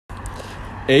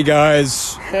Hey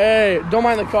guys, Hey, don't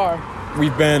mind the car.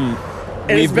 we've been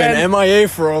MIA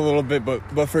for a little bit,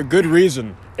 but for good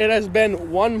reason. It has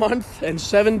been 1 month and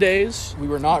 7 days. We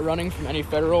were not running from any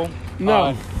federal.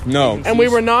 No. No. And we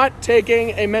were not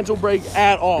taking a mental break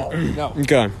at all. No.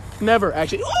 Okay. Never,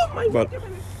 actually. Oh, my But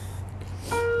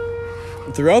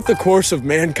throughout the course of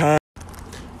mankind,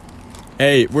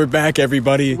 hey, we're back,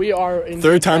 everybody. We are in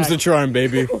Third time's the charm,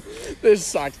 baby. This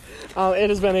sucks. It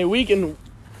has been a week and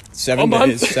 7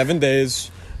 days. 7 days.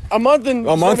 a month and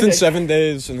A month and days. 7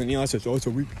 days, and then Eli says, "Oh, it's a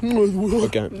week."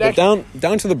 Okay. But Next.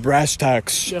 down to the brass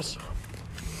tacks. Yes.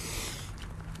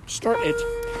 Start it.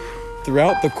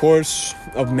 Throughout the course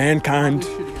of mankind,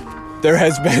 there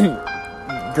has been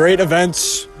great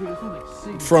events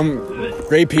from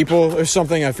great people or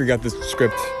something. I forgot the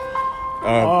script.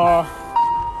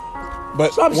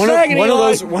 But Stop one sagging,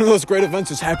 Eli. of those great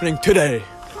events is happening today.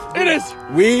 It is.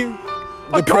 We,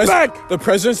 come back. the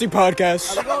Presidency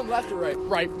Podcast, Are we going left or right?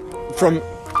 Right.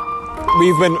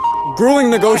 we've been grueling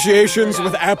negotiations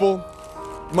with Apple,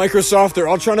 Microsoft. They're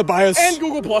all trying to buy us. And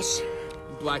Google Plus.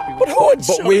 Black people. But who would But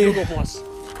sell we- Google Plus?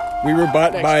 We were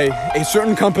bought Next. by a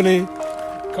certain company.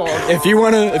 Called. If you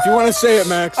wanna say it,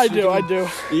 Max, I do.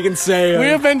 You can say We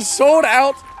have been sold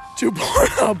out to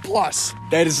Pornhub Plus.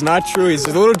 that is not true. It's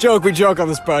a little joke we joke on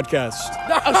this podcast.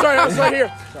 No, I'm sorry, I was right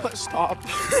here. Stop.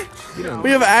 We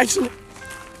have actually.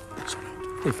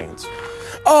 Hey, fans.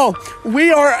 Oh,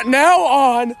 we are now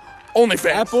on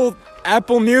OnlyFans.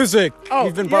 Apple Music. Oh,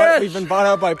 We've been yes. bought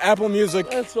out by Apple Music,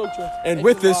 That's so true. and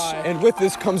with this lie.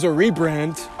 comes a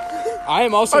rebrand. I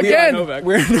am also Again. Novak.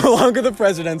 We're no longer the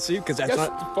presidency because Guess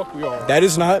what the fuck we are. that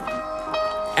is not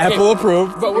Apple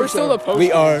approved. But we're still the post.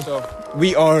 We are. So.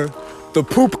 We are the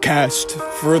poop cast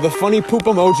for the funny poop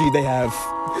emoji they have.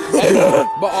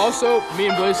 But also, me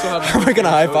and Blayze still have. How am I gonna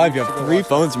high five? You have 3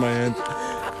 phones in my hand.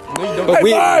 No, you don't. But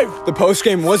High five! the post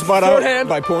game was bought out Shorthand.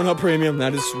 by Pornhub Premium.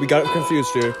 That is, we got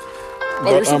confused here.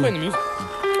 Oh, you're still playing the music.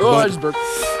 Oh, I just burped.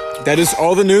 That is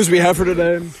all the news we have for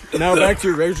today. Now back to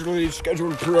your regularly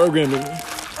scheduled programming.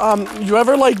 You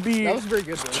ever like be That was very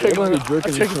good. Though. chicken,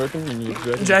 Jerking, chicken, twerking, and you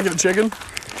jerking. jacking the chicken,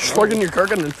 twerking your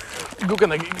kirkin, and gooking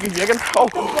the chicken? Oh,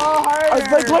 I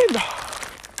was like playing.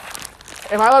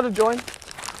 Am I allowed to join?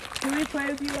 Can we play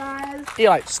with you guys?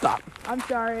 Eli, stop. I'm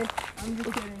sorry. I'm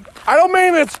just kidding. I don't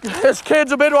mean it's this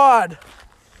kid's a bit odd.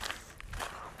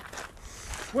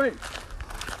 Wait.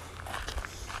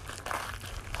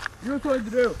 You know what I to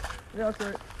do? Yeah, that's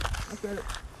right. That's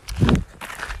right.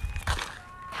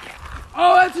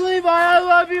 Oh, that's Levi! I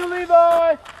love you,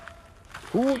 Levi!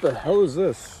 Who the hell is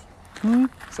this?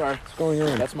 Sorry. What's going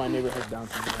on? That's my neighborhood down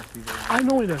from the I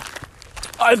know it is.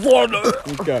 I thought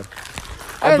it. Okay.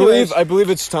 Anyways. I believe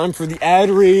it's time for the ad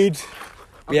read.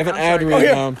 We have an I'm ad sorry. read Oh,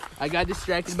 here. now. I got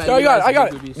distracted by No, I got it, I got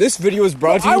it. boobies. This video is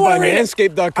brought to I you by wanna read it.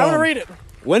 Manscaped.com. I want to read it.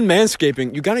 When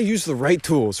manscaping, you gotta use the right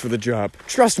tools for the job.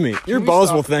 Trust me, your we balls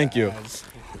stop will thank you. ads?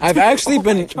 I've actually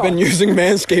been using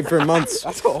Manscaped for months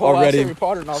That's a whole already. Harry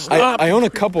Potter novel. I own a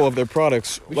couple of their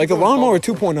products, like the do a Lawnmower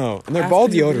ball 2.0, and they're ball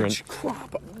deodorant.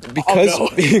 Because Oh,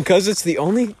 no. because it's the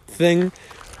only thing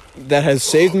that has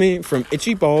saved me from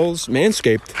itchy balls.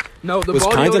 Manscaped No, the was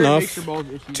ball kind deodorant enough makes your balls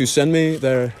itchy. to send me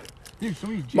their Dude, so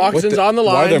many Moccasins what on the Why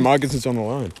are line. there moccasins on the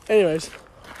line? Anyways,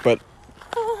 But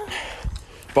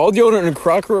ball deodorant and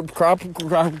crop.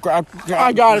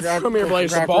 I got it. Come here,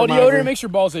 Blaze. ball deodorant makes your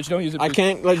balls itch. Don't use it. I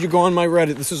can't let you go on my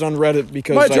Reddit. This is on Reddit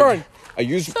because My turn.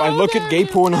 I look at gay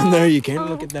porn on there. You can't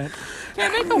look at that.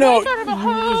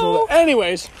 No.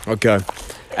 Anyways, Okay.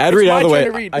 Ad read my out of the turn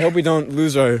to way. read. I hope we don't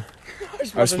lose our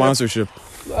sponsorship.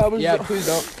 Yeah, please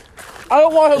don't. I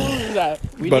don't want to lose that.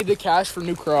 We But- need the cash for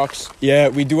new Crocs. Yeah,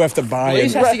 we do have to buy. Blayze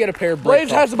And has to get a pair of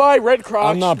Blaze has to buy red Crocs.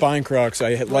 I'm not buying Crocs.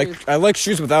 I like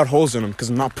shoes without holes in them because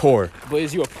I'm not poor.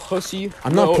 Blayze, you a pussy.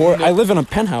 I'm not poor. No, I live in a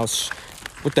penthouse.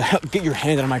 What the hell? Get your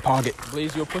hand out of my pocket.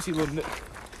 Blayze, you a pussy little.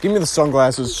 Give me the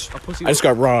sunglasses. A pussy. I just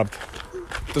got robbed.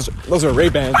 Those are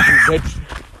Ray-Bans, you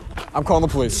bitch. I'm calling the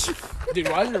police. Dude,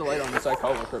 why is there a light on the side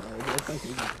collar equipment?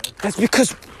 That's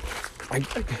because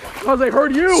Because I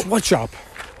heard you. sweatshop.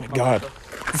 My God.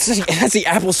 That's the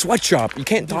Apple sweatshop. You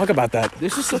can't talk about that.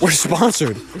 This is such We're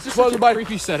sponsored. This is such a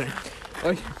creepy setting.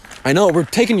 Like, I know. We're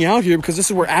taking you out here because this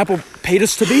is where Apple paid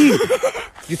us to be.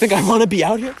 You think I want to be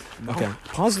out here? Okay.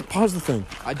 Pause the thing.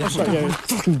 I definitely.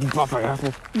 Fucking bought by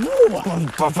Apple.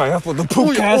 Bought by Apple. The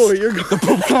poop cast. you're good. The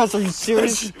poop cast. Are you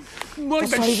serious? Like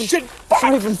That's that not even- shit.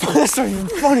 That's not even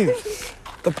funny.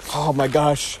 Oh my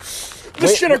gosh.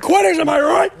 This shit are quitters, am I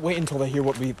right? Wait until they hear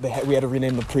what we had to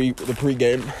rename the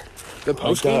pre-game. The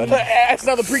post God. That's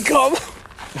not the pre-cum.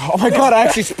 Oh my God! I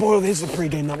actually spoiled this. The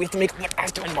pre-game now. We have to make it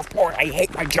after and before. I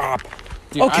hate my job.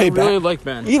 Dude, Okay, I really back. like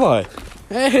Ben. Eli,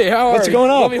 Hey, how are What's you? going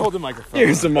on? Let me hold the microphone.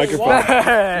 Here's the microphone.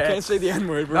 Hey. You can't say the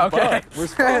N-word. We're Okay. We're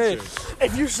sponsored.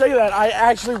 If you say that, I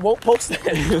actually won't post it.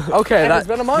 Okay, And it's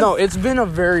been a month. No, it's been a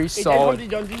very solid,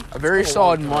 Dunsey. a very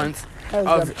solid month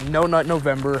of No Nut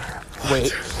November.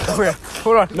 Wait,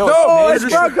 hold on. No, it's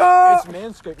it's Bronco!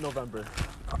 Manscaped November.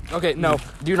 Okay, no,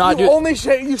 do not You do. only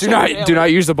say you Do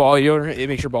not use the ball deodorant. It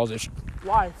makes your balls itch.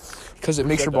 Why? Because it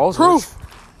makes your balls Proof.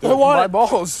 I itch. want My it.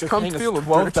 balls. Come feel them.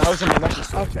 12,000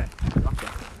 electric. Okay.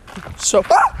 So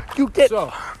you get.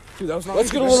 So, dude, that was not.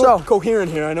 Let's get a little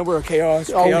coherent here. I know we're a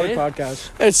chaotic man. podcast.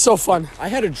 It's so fun. I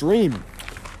had a dream.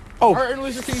 Martin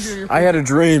Luther King Jr. I had a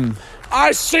dream.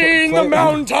 I seen the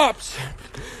mountaintops.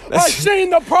 I seen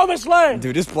the promised land.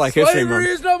 Dude, it's Black History Slavery Month.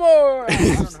 is no more.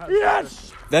 Yes.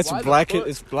 That's Why the black. fuck?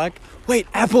 It's black. Wait,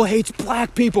 Apple hates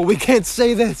black people. We can't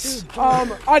say this.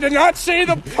 I did not see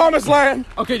the promised land.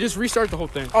 Okay, just restart the whole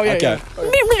thing. Oh yeah. Okay.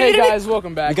 Yeah. Hey guys,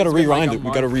 welcome back. We gotta It's been rewind like a it.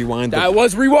 We gotta month. rewind That it.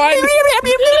 was rewind.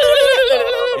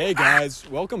 Hey guys,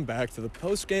 welcome back to the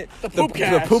post game. The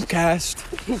Poopcast. Poopcast.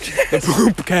 The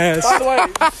Poopcast. By the way,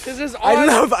 this is on.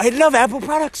 I love Apple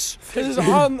products. This is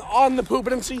on the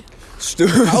poopency.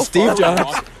 Steve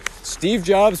Jobs. Steve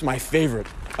Jobs, my favorite.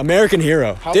 American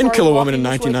hero. Didn't kill a woman in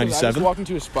I just 1997. walked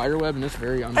into a spider web and it's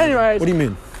very Anyways, What do you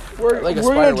mean? we're like a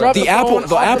gonna spider drop web. The Apple,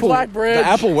 phone off the Black the Bridge.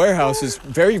 Apple warehouse is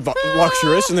very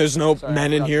luxurious, and there's no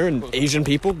men in here and Asian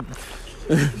people.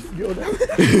 Rail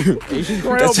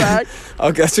back.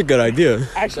 Oh, that's a good idea.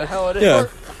 Actually, hell it is. Yeah.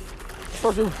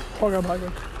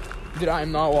 Dude, I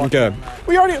am not walking. Okay. on that.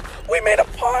 we made a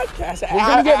podcast. We're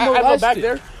gonna get back molested.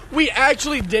 there. We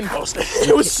actually didn't post it.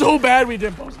 It was so bad we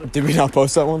didn't post it. Did we not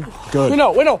post that one? Good. We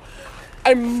know.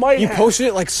 I might You have. posted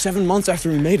it like 7 months after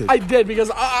we made it. I did because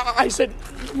I said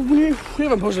we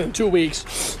haven't posted in 2 weeks.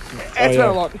 It's been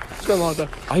yeah. a long. It's been a long time.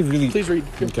 I really. Please read.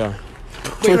 Okay.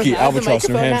 Turkey, albatross,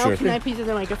 New Hampshire. Can I piece of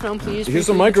the microphone, please? Here's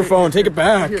the microphone. Take it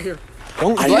back. Here.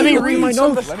 Don't Let me read my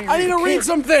some. notes. I need to read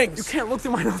some things. You can't look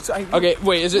through my notes. Okay,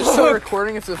 wait, is it still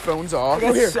recording if the phone's off?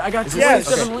 I got Yes.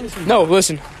 7 links. No,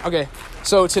 listen. Okay,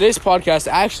 so today's podcast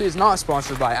actually is not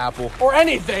sponsored by Apple. Or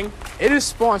anything. It is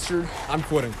sponsored I'm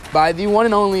quitting. by the one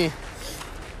and only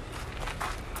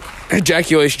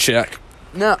ejaculation check.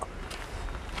 No.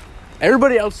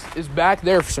 Everybody else is back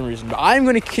there for some reason, but I'm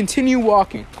going to continue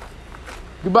walking.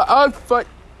 Goodbye. Oh, fuck.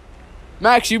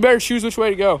 Max, you better choose which way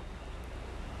to go.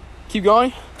 Keep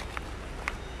going?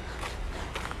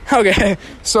 Okay,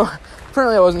 so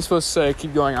apparently I wasn't supposed to say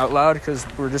keep going out loud because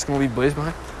we're just going to leave Blayze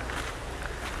behind.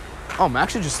 Oh,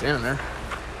 Max is just standing there.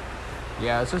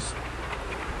 Yeah, it's just...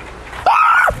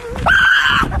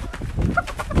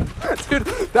 Dude,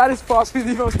 that is possibly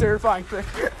the most terrifying thing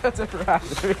that's ever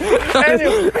happened to me.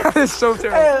 That is so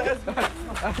terrible.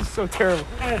 That is so terrible.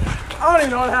 I don't even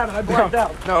know what happened. I blacked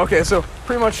out. No, okay, so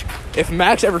pretty much if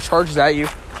Max ever charges at you,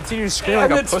 continue to scream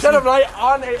like And a pussy. instead of right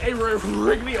on a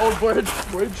Wrigley old bridge.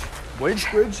 Which?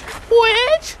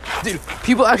 Dude,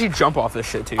 people actually jump off this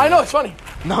shit too. I know, it's funny.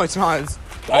 No, it's not. It's,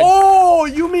 Oh,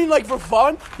 you mean like for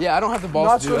fun? yeah, I don't have the balls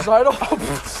Not to do suicidal?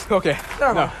 that. Okay.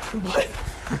 Never No. mind.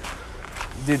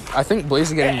 Dude, I think Blayze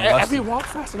is getting If we molested. walk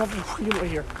fast enough, we can right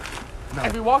here.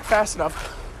 If we walk fast enough,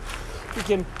 we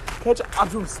can catch up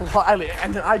to him slyly,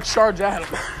 and then I charge at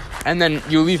him. And then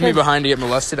you leave me behind to get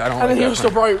molested. I don't And like then he'll that.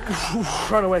 still probably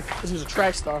run away because he's a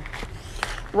track star.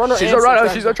 Runner She's and a runner.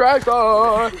 track She's star. a track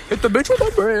star. Hit the bitch with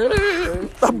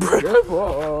a brick.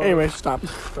 Anyway, stop.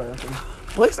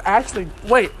 Blayze actually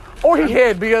wait. Or he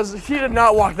hid because he did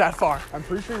not walk that far. I'm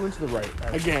pretty sure he went to the right.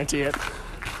 I guarantee it.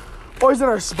 Or he's in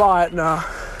our spot. No,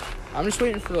 I'm just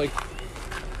waiting for like.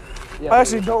 Yeah, I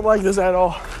actually don't like this at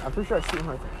all. I'm pretty sure I see him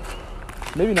right there.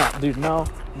 Maybe not, dude. No,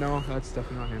 that's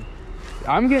definitely not him.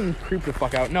 I'm getting creeped the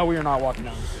fuck out. No, we are not walking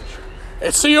down this bitch.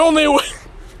 It's the only way.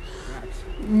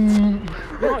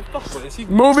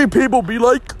 Movie people be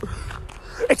like,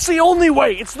 it's the only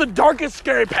way. It's the darkest,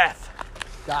 scary path.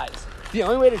 Guys, the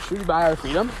only way to truly buy our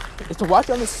freedom is to walk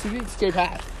down this stupid scary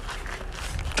path.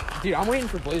 Dude, I'm waiting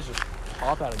for Blayze to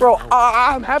pop out of Bro, nowhere.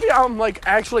 I'm happy I'm like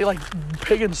actually like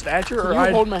big in stature. Can Or you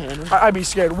I'd, hold my hand? I'd be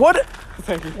scared. What?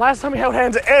 Thank you. Last time we held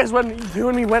hands is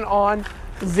when we went on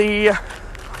the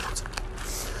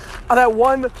that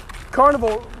one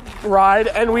carnival ride,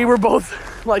 and we were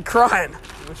both like crying.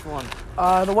 Which one?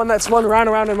 The one that swung around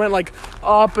and went like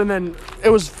up, and then it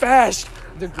was fast.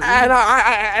 The green, And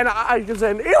I was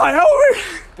saying, Eli, help me!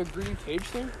 the green cage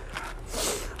thing?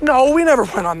 No, we never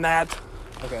went on that.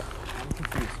 Okay, I'm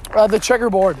confused. The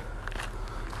checkerboard.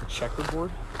 The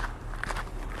checkerboard?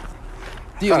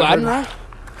 The Aladdin ride?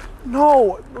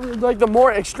 No, like the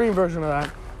more extreme version of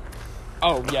that.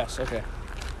 Oh, yes, okay.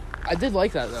 I did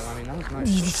like that, though. I mean, that was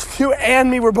nice. You and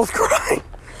me were both crying.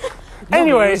 No, it was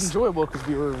Anyways, enjoyable because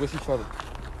we were with each other.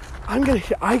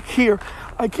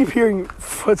 I keep hearing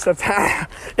footsteps.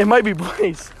 It might be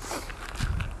Blayze.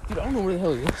 Dude, I don't know where the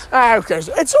hell he is. Who cares?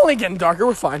 It's only getting darker.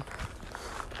 We're fine.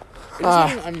 It's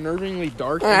getting unnervingly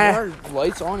dark, and there are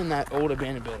lights on in that old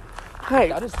abandoned building. Hey,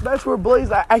 that's where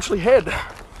Blayze actually hid.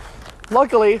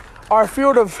 Luckily, our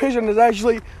field of vision is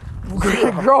actually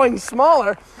growing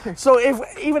smaller. So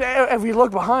if we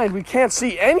look behind, we can't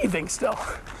see anything still.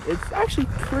 It's actually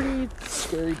pretty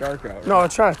scary dark out. No,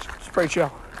 it's not. It's pretty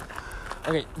chill.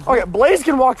 Okay, Blayze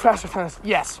can walk faster than us.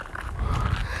 Yes.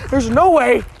 There's no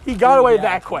way he got away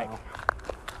that quick. No.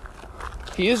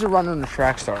 He is a runner and a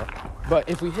track star, but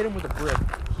if we hit him with a brick,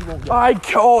 he won't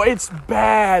get it's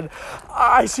bad.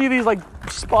 I see these like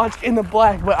spots in the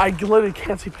black, but I literally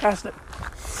can't see past it.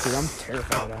 Dude, I'm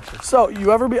terrified actually. So,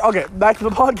 you ever be... Okay, back to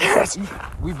the podcast.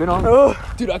 We've been on... Ugh.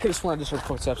 Dude, I could have sworn I just heard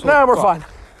footsteps. Nah, we're fine.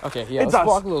 Okay, yeah, It's let's us.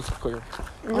 walk a little quicker.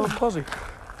 You're a pussy.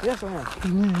 Yes, I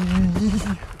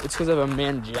am. It's because of a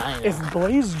man giant. If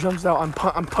Blayze jumps out,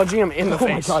 I'm punching him in the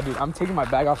face. Oh my god, dude, I'm taking my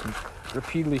bag off and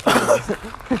repeatedly hitting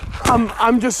him.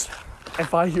 I'm just...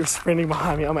 If I hear sprinting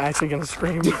behind me, I'm actually gonna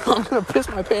scream. I'm gonna piss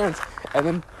my pants and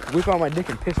then whip out my dick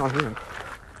and piss on him.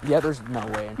 Yeah, there's no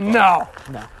way. No.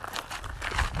 No.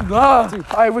 Dude,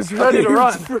 I was ready to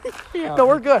run. Yeah, No,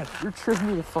 we're good. you're tripping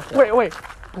me the fuck out. Wait.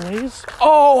 Blayze?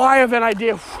 Oh, I have an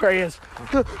idea of where he is.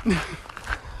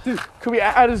 Dude, could we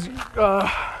at his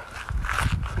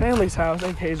family's house,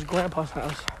 aka his grandpa's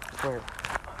house? Where?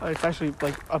 It's actually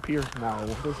like up here. No,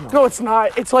 there's no. No, it's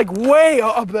not. It's like way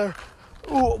up there.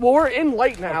 Ooh, well, we're in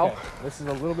light now. Okay, this is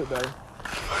a little bit better.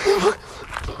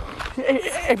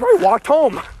 He probably walked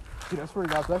home. Dude, that's where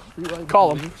he got that street light.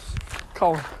 Call him.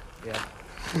 Yeah.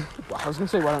 Well, I was gonna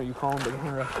say, why don't you call him?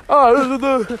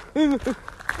 But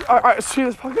I see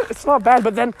this pocket. It's not bad,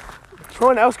 but then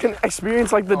everyone else can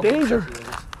experience like the danger.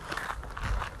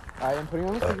 I am putting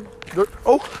on the TV.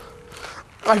 Oh,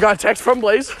 I got a text from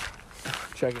Blayze.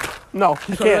 Check it. No,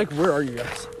 he can't. Like, where are you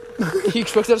guys? He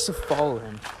expected us to follow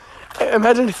him.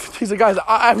 Imagine if he's like, guys,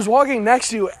 I was walking next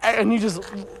to you and you just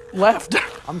left.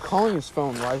 I'm calling his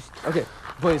phone. Why? Okay,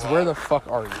 Blayze, where the fuck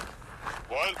are you?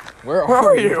 What? Where Where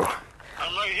are you?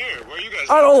 I'm right here. Where are you guys?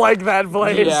 I don't like that,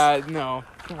 Blayze. Yeah, no.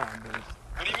 Come on, Blayze.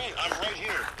 What do you mean? I'm right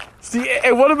here. See,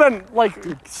 it would have been like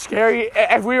scary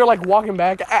if we were like walking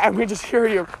back and we just hear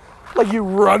you, like you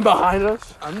run behind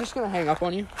us. I'm just gonna hang up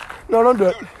on you. No, don't do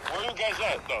it. Dude, where are you guys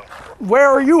at, though? Where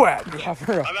are you at? Yeah,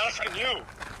 for real. I'm asking you.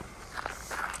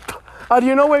 Do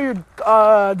you know where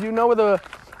do you know where the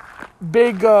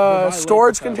big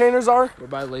storage containers are? We're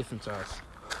by Lathan's house.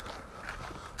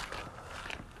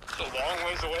 It's a long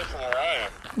ways away from where I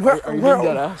am. Where Are you being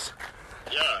dead ass?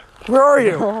 Yeah. where are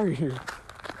you? Where are you?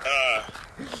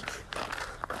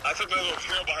 I took that little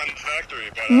trail behind the factory,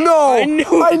 but No,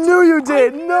 I knew you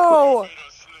did. No,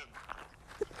 Barbados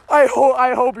Slim.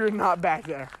 I hope you're not back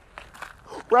there.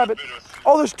 Rabbit.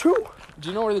 Oh, there's two. Do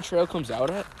you know where the trail comes out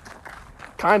at?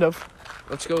 Kind of.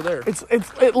 Let's go there.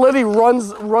 It literally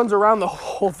runs around the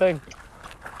whole thing.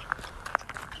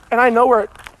 And I know where it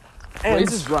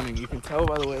ends. Blayze is running. You can tell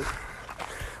by the way.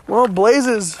 Well, Blayze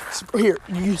is here.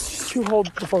 You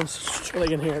hold the phone so they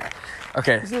can hear it.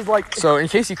 Okay. This is like So in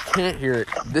case you can't hear it,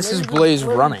 this is Blayze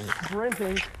running.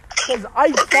 Sprinting. Because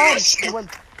I thought he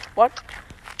went. What?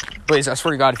 Blayze, I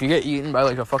swear to God, if you get eaten by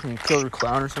like a fucking killer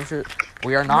clown or some shit,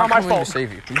 we are not Not my coming fault. to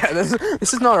save you. Yeah,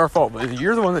 this is not our fault, but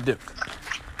you're the one that did.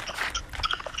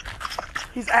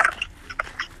 He's at.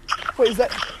 Wait, is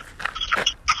that him?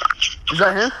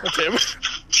 that's him?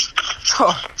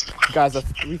 Oh, guys,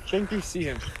 we think we see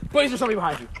him. Blayze, there's somebody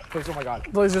behind you. Blayze, oh my God.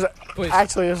 Blayze is Blayze.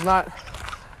 actually it's not.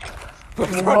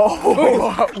 Whoa!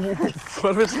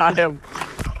 What if it's not him?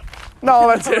 No,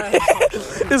 that's it.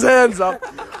 His hands up.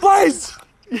 Blayze!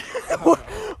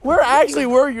 Where actually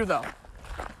were you though?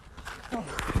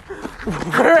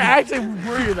 Where actually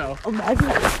were you though? Imagine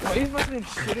Blayze must have been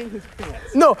shitting his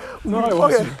pants. No, I okay.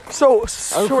 wasn't. So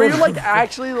were you like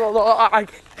actually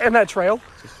in that trail?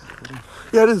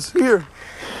 Yeah, it is here.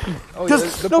 Oh, yeah,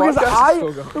 Because the podcast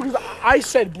is still going. I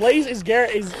said Blayze is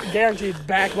guaranteed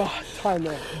back behind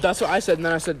there. That's what I said, and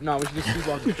then I said, no, we should just keep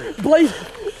walking straight. Blayze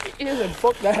isn't.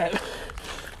 Fuck that.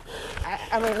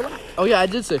 I mean, Oh, yeah, I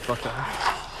did say fuck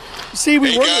that. see,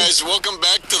 we Hey were. guys, welcome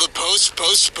back to the post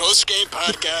game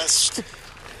podcast.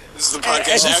 This is the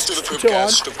podcast after the Chill on.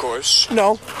 poopcast, of course.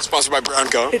 No, Sponsored by Brown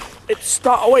Co. it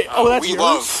stopped. Oh wait, that's we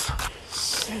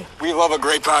yours? love a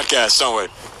great podcast, don't we?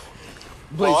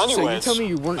 Blayze, Well, so you anyways, tell me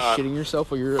you weren't shitting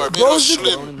yourself while you were Barbados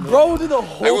Slim. Bro did the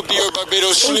whole. I will be your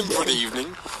Barbados Slim for the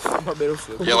evening. Barbados.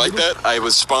 Yeah, like that? I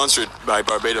was sponsored by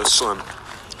Barbados Slim.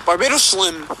 Barbados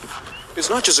Slim is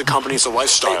not just a company, it's a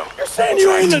lifestyle. You're saying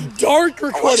you're in the dark A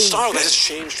recording. lifestyle that has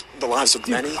changed the lives of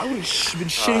many. I would have been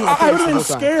shitting. I would have been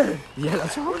scared. Yeah,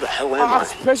 that's all. Where the hell am I?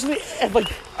 Especially if, like,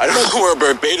 I don't know where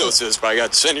Barbados is, but I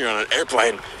got sent here on an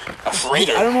airplane, a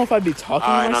freighter. I don't know if I'd be talking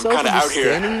to and I'm myself kinda or just out here.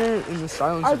 standing there in the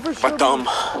silence. I'd for sure But be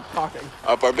talking.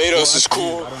 Barbados is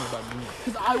cool. I don't know about me.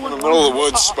 In In the middle of the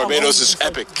woods, Barbados is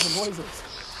epic.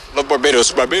 Love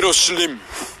Barbados. Barbados Slim.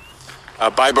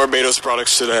 Buy Barbados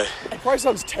products today. It probably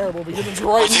sounds terrible because it's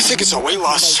right. I think it's a weight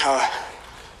loss.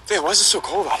 Damn, why is it so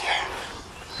cold out here?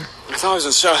 I thought I was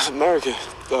in South America.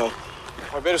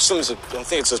 Barbados Slim is I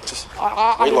think it's a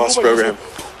weight loss program.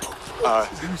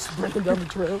 Sprinting down the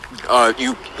trail.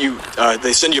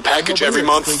 They send you a package every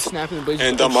month,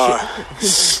 and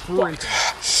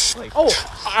Oh,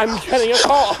 I'm getting a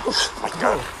call.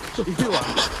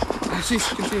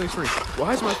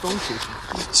 Why is my phone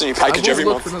shaking? send you a package every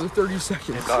Look month. for another 30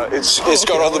 seconds. It's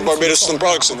got all the Barbados Slim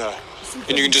products in there,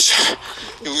 and you can just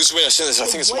lose weight. I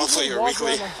think it's monthly or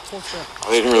weekly.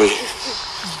 They didn't really.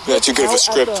 They're too good of a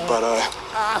script, but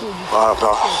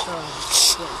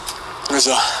there's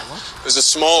a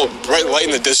small bright light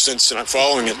in the distance, and I'm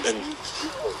following it,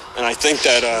 and I think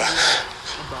that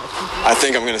I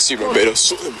think I'm gonna see Barbados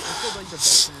Slim.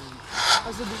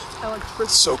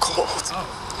 It's so cold.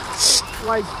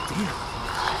 Like,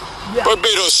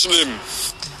 Barbados Slim.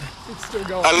 it's still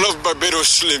going. I love Barbados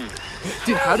Slim.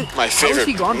 Dude, how did My how has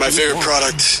he gone my for this favorite long?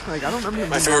 product. Like, I don't remember.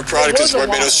 My favorite product is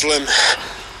Barbados Slim.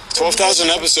 12,000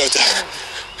 episodes.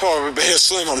 Oh, Barbados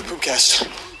Slim on the Poopcast.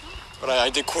 But I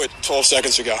did quit 12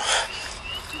 seconds ago.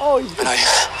 Oh, And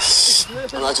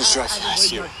I'm not just driving.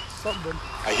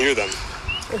 I hear them.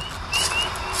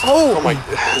 Oh my,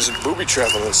 there's a booby trap.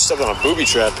 I stepped on a booby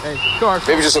trap. Hey, car.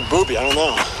 Maybe just a booby, I don't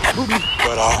know. Booby.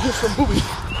 But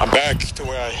I'm back to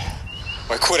where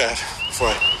I quit at before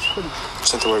I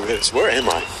sent to Barbados. Where am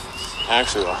I?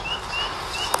 Actually,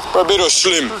 Barbados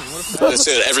Slim. They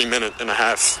say that every minute and a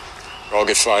half, or I'll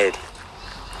get fired.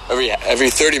 Every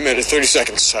 30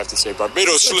 seconds, I have to say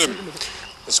Barbados Slim.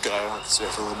 That's good. I don't have to say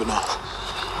it for a little bit now.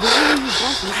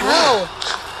 How?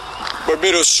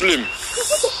 Barbados Slim.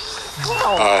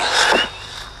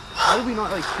 How did we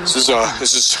not like? This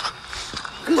is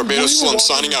Barbados Slim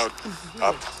signing out.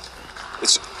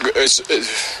 It's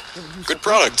good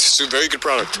product. It's a very good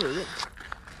product.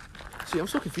 See, I'm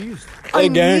so confused. Hey,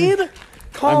 gang.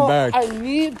 I'm back. I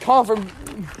need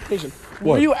confirmation.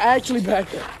 What? Were you actually back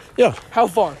there? Yeah, How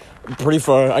far? pretty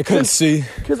far. I couldn't see.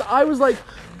 Because I was like,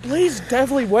 Blayze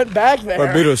definitely went back there.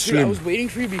 Barbados Dude, I Slim. was waiting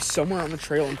for you to be somewhere on the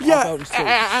trail and pop Yeah, out and say shit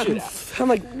out.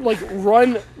 and like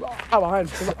run out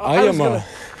behind. 'Cause I was am gonna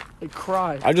like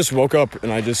cry. I just woke up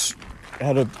and I just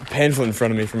had a pamphlet in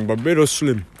front of me from Barbados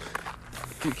Slim.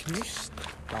 Dude, can you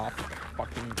stop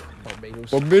fucking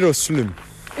Barbados? Barbados Slim.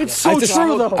 It's I so have to,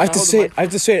 true though. I have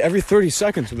to say it every 30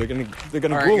 seconds. Or they're gonna All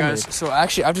Google right, guys. me. So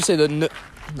actually, I have to say no, I'm just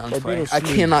playing. Barbados I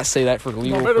Slim. cannot say that for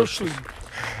legal Barbados purposes. Slim.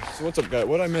 So what's up, guys?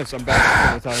 What I missed? I'm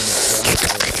back.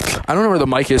 I don't know where the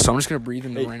mic is, so I'm just gonna breathe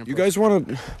in the Hey, random. you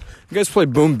guys play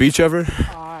Boom Beach ever?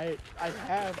 I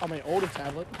have on my older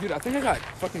tablet. Dude, I think I got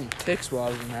fucking ticks while I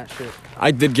was in that shit.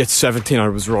 I did get 17. I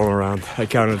was rolling around. I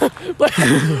counted.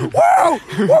 Wow!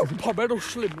 Whoa! Barbados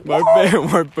Slim.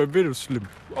 Barbados Slim.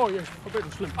 Oh yes,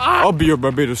 Barbados Slim. I'll be your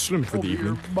Barbados Slim for the Here,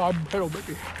 evening. Barbados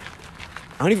baby.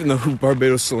 I don't even know who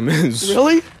Barbados Slim is.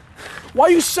 Really? Why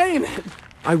are you saying it?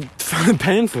 I found a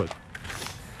pamphlet.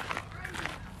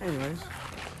 Anyways,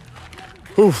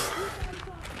 Oof.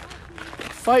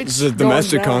 fights. This is a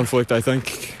domestic conflict, I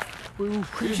think. We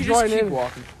should join just keep in.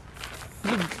 walking.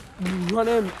 Run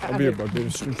in. I'll be your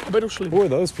Barbados Slim. Barbados Slim. Who are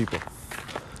those people?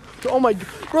 Oh my!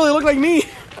 Bro, they look like me.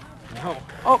 No.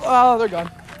 Oh, they're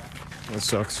gone. That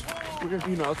sucks.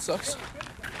 You know, it sucks.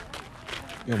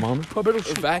 Your mama? Barbados A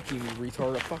Slim. vacuum, you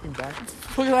retard. A fucking vacuum.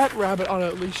 Look at that rabbit on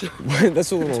a leash. What? That's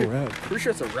a little rat. Pretty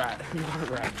sure it's a rat. Not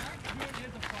a rat.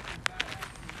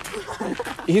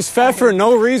 He's fat for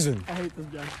no reason. I hate this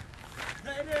guy.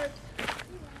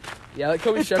 Yeah, like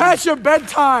Kobe It's Shepard. past your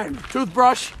bedtime.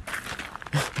 Toothbrush.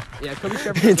 Yeah, Kobe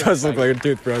Shepard. He does look like a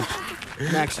toothbrush.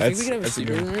 Max, you think we That's- can have a that's a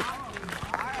sleeper good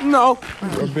tonight? No.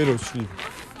 Barbados Slim.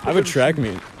 I have a track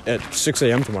meet at 6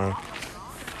 a.m. tomorrow.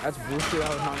 That's bullshit. I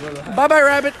would not rather have. Bye bye,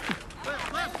 rabbit.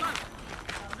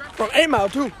 From 8 Mile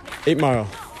too. 8 Mile.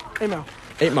 8 Mile.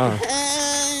 8 Mile.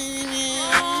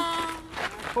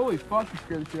 Holy fuck, you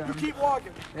scared the shit out of me. Keep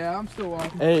walking. Yeah, I'm still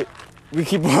walking. Hey, we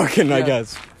keep walking, I Yeah.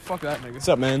 guess. Fuck that nigga. What's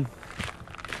up, man?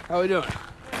 How we doing?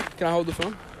 Can I hold the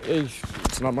phone? Hey,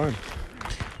 it's not mine.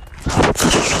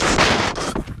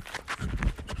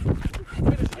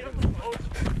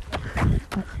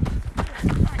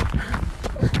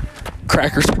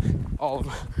 Crackers. All of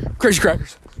them. Crazy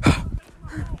crackers.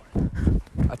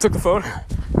 I took the phone.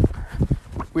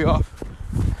 We off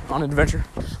on an adventure,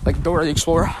 like Dora the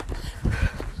Explorer.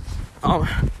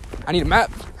 I need a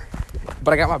map,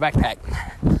 but I got my backpack,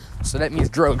 so that means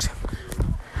drugs.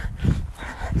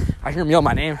 I hear him yell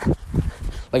my name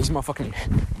like he's motherfucking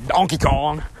Donkey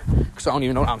Kong, because I don't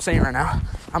even know what I'm saying right now.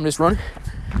 I'm just running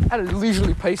at a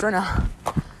leisurely pace right now.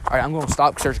 All right, I'm going to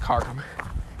stop because there's a car coming,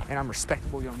 and I'm a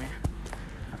respectable young man.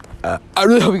 I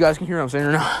really hope you guys can hear what I'm saying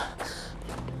right now.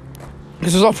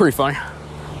 This is all pretty funny.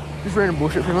 Just random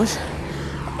bullshit, pretty much.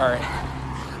 All right.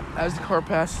 As the car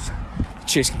passes, the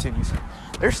chase continues.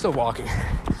 They're still walking,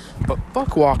 but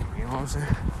fuck walking. You know what I'm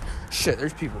saying? Shit,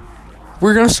 there's people.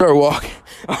 We're gonna start walking.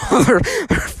 they're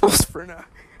full sprint now.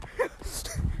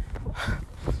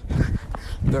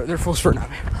 They're full sprint now,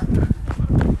 man.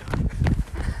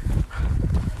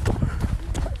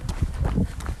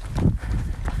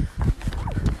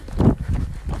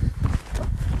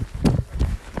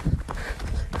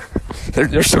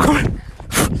 They're still going.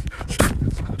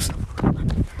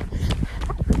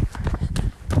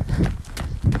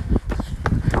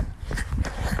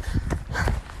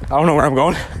 I don't know where I'm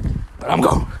going, but I'm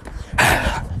going.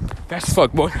 Fast as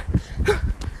fuck, boy.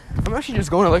 I'm actually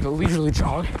just going at like a leisurely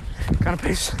jog kind of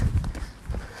pace.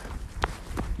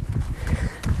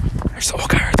 There's the old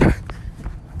guy right there.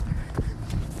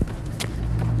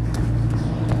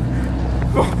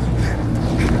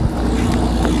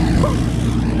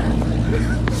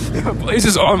 Blayze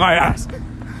is on my ass.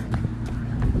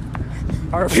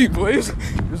 I repeat, Blayze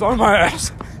is on my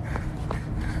ass.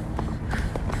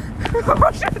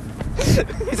 Oh shit!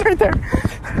 He's right there.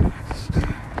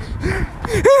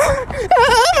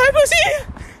 My pussy!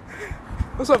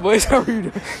 What's up, Blayze? How are you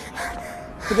doing? There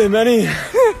have been many,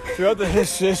 throughout the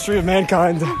history of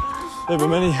mankind, there have been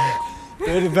many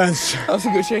great events. That was a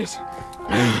good chase.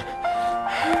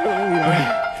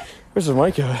 Where's the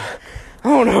mic at? I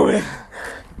don't know, man.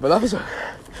 But that's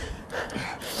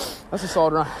a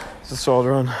solid run. It's a solid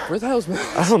run. Where the hell's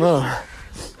Max? I don't know.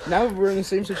 Now we're in the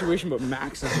same situation, but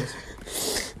Max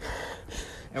is.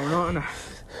 And we're not on a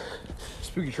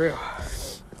spooky trail.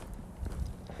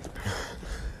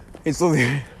 He's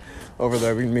literally over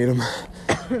there. We can meet him. No,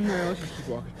 let's just keep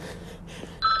walking.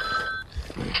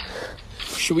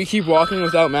 Should we keep walking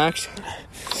without Max?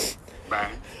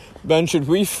 Ben, should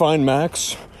we find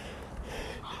Max?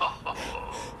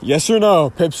 Yes or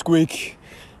no, Pipsqueak?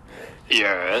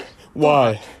 Yes.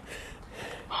 Why?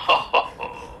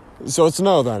 So it's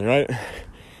no then, right?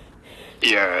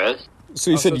 Yes. So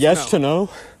you so said it's yes no. to no?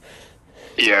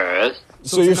 Yes.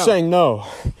 So it's you're a no. saying no?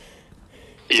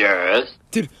 Yes.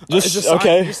 Dude, Just- it's a sign.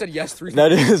 okay. You just said yes 3 times.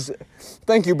 That is...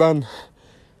 Thank you, Ben.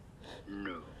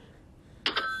 No.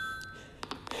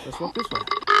 Let's walk this way.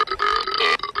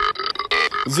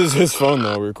 This is his phone,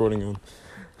 though, we're recording on.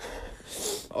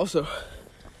 Also,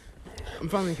 I'm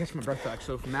finally catching my breath back,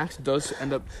 so if Max does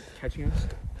end up catching us...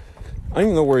 I don't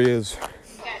even know where he is.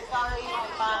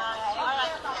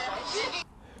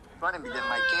 Funny that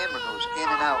my camera goes in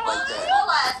and out like that.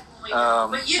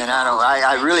 And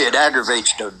I really, it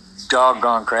aggravates the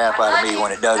doggone crap out of me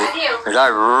when it does it. Because I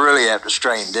really have to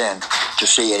strain then to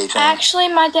see anything. Actually,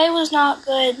 my day was not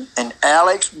good. And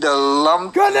Alex the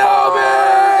lump...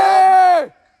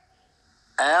 Kenobi!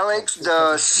 Alex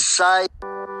the side...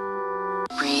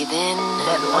 Breathe in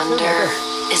and wonder,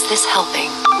 is this helping?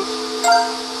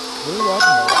 What are you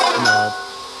walking about?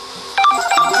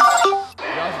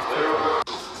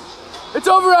 It's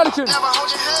over, Anakin!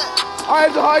 I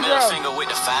have the high ground! Finger with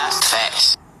the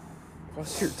fast.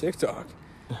 What's your TikTok?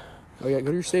 Oh yeah, go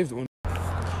to your saved one.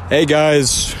 Hey,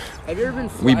 guys. Have you ever been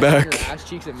We flashing back. your ass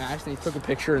cheeks at Max and he took a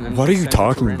picture and then... What are you sent it to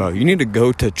talking random about? You need to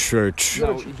go to church.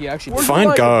 people? No, he actually... Where's Find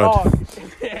like a God. dog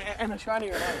and a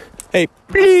shinier light. Hey,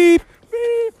 beep.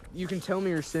 You can tell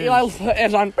me your sins. Eli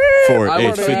is on. 4, I 8,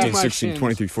 want to 15, eat my 16, shins.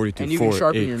 23, 42. And you can 4,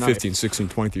 sharpen 8, your knife. 15, 16,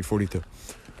 23, 42.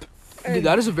 Dude,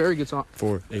 that is a very good song.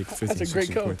 4, 8, 15, That's a great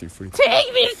 16, code. 23, 42.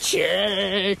 Take me to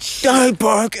church. Don't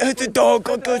bark at the dog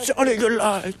on the side of your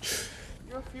life.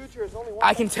 Your future is only one.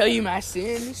 I can tell you my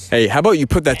sins. Hey, how about you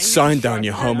put that And you sign down,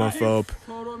 you sharpen your knife. homophobe?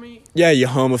 Photo me. Yeah, you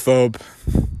homophobe.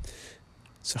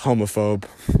 It's a homophobe.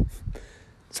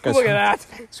 This guy's, Look at that.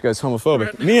 This guy's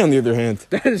homophobic. Me, on the other hand,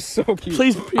 That is so cute.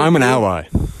 Please. I'm an ally.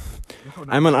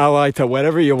 I'm an ally to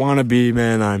whatever you want to be,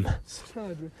 man.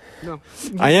 No.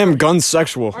 I am gun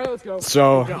sexual. All right, let's go.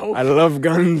 So Go. I love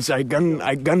guns. I gun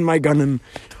my gunning.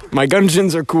 My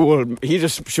gungeons are cool. He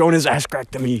just showing his ass crack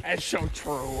to me. That's so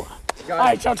true. All Guys,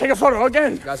 right, so take a photo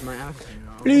again. guys, my ass is hanging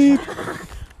out.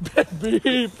 Bleep.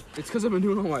 Beep. It's because I've been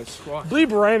doing all my squats. Bleep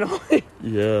randomly.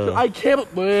 Yeah. I can't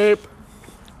bleep.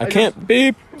 I can't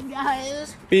beep.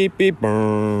 Guys. Beep, beep,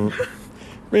 burn.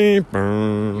 Beep,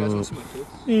 burn. You guys want some of my tips?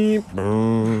 Beep,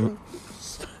 burn.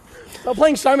 Stop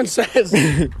playing Simon Says.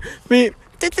 Beep.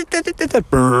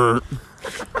 Burn.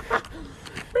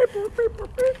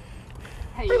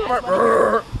 Hey, you guys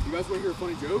want to hear a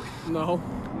funny joke? No.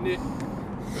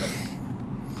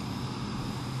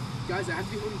 Guys, I have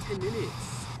to be home in 10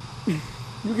 minutes.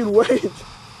 You can wait.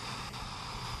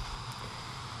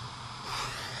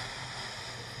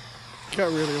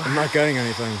 Can't really. I'm not getting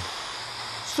anything.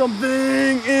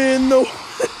 Something in the.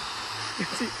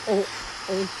 See,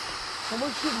 how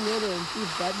much should we order and see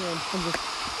if Batman comes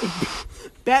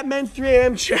up? Batman 3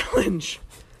 a.m. challenge.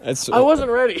 I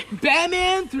wasn't ready.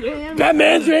 Batman 3 a.m.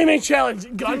 Batman 3 a.m.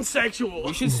 challenge. Gun sexual.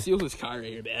 We should steal this car right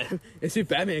here, man. And see if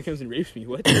Batman comes and rapes me.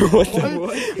 What?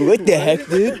 What the heck,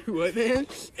 dude? What, man?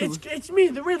 It's me,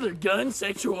 the Riddler. Gun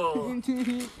sexual.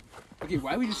 Okay,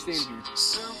 why are we just standing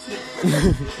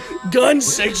here? Gun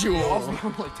sexual.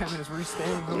 Like 10 minutes, we're just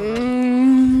standing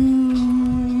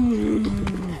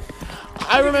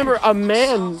I remember a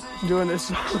man doing this.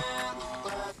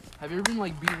 Have you ever been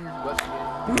like beating West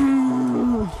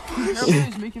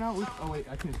Everybody's making out with. Oh wait,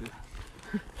 I can't do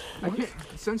that. I can't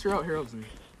censor out Harold's name.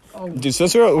 Dude,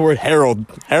 censor out the word Harold.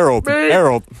 Harold. Babe.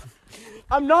 Harold.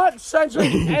 I'm not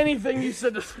censoring anything you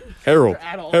said. Harold.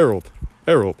 At all. Harold.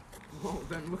 Harold. Well,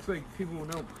 then it looks like people will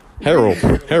know. Harold.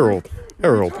 Harold.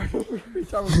 Harold.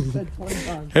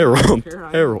 Harold. Harold.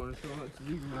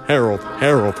 Harold.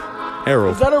 Harold.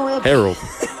 Harold. Is that a real? Harold.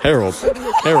 Harold.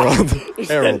 Harold.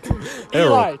 Harold.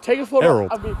 Eli, take a photo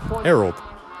Harold. of me pointing. Harold.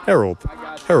 Harold.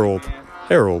 Harold.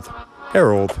 Harold.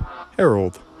 Harold.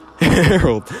 Harold.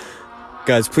 Harold.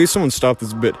 Guys, please someone stop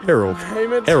this bit. Harold.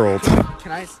 Harold.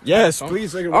 Can I? Yes,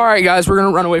 please. All right, guys, we're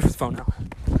gonna run away from the phone now.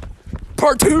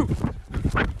 Part 2.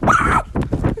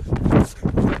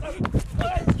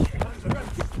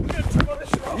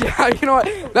 Yeah, you know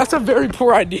what? That's a very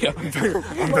poor idea.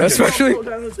 Especially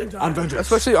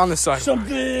on this side.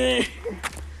 Something.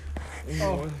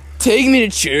 Take me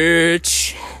to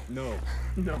church. No.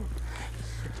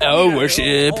 Oh,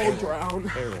 worship. All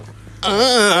drown.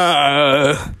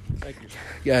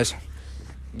 Guys,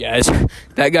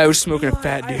 that guy was smoking a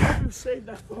fat I dude. hope you saved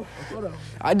that photo.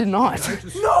 I did not.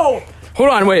 No. Hold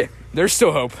on, wait. There's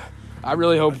still hope. I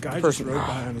really hope the Guy just person. rode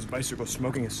by on his bicycle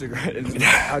smoking a cigarette.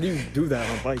 How do you do that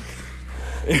on a bike?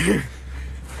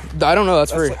 I don't know.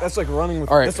 That's very. That's like running with.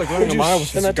 All right. That's like running a mile with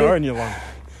a send that cigar to- in your lung.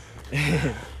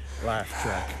 Laugh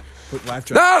track. Put laugh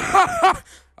track.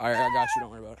 All right, I got you. Don't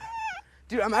worry about it.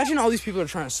 Dude, imagine all these people are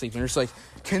trying to sleep and they're just like,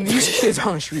 can these kids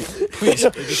on the street please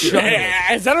shut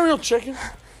up? Is that a real chicken?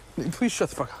 Please shut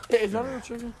the fuck up. Is that a real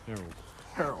chicken?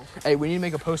 Harold. Hey, we need to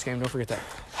make a post game. Don't forget that.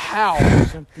 How?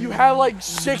 You have like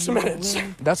 6 minutes.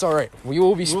 That's all right. We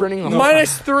will be sprinting.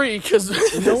 -3 because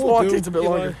this one takes a bit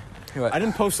longer. What? I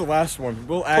didn't post the last one.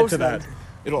 We'll add to that.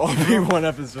 It'll all be one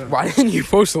episode. Why didn't you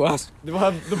post the last? We'll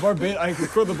have the Barbados. I can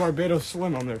throw the Barbados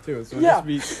Slim on there too. So Yeah.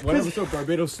 it'll just be one episode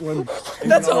Barbados Slim.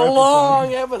 That's a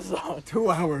long episode.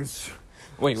 2 hours.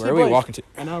 Wait, where are we Blayze. walking to?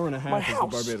 An hour and a half My is house. the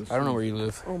Barbados. I don't know where you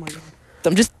live. Oh my god.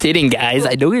 I'm just kidding, guys.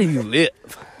 I know where you live.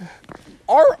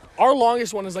 Our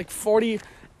longest one is like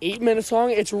 48 minutes long.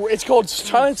 It's called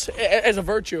Silence as a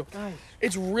Virtue.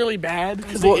 It's really bad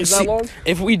because it is that long.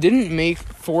 If we didn't make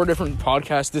 4 different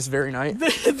podcasts this very night,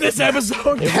 This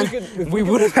episode, we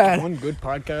would have had. one good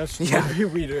podcast. Yeah.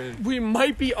 we did. we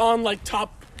might be on like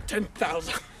top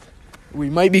 10,000. We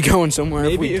might be going somewhere.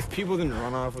 Maybe if people didn't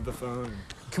run off with the phone.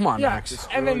 Come on, Yeah, Max.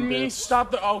 and then me bits. stop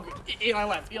the. Oh, Eli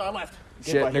left.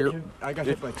 Shit, Hit nigga. by- I got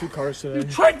hit by 2 cars today.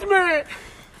 Tricked me.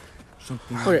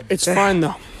 Okay, it's fine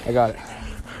though. I got it.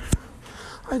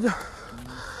 I don't.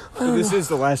 So this is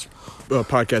the last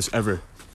podcast ever.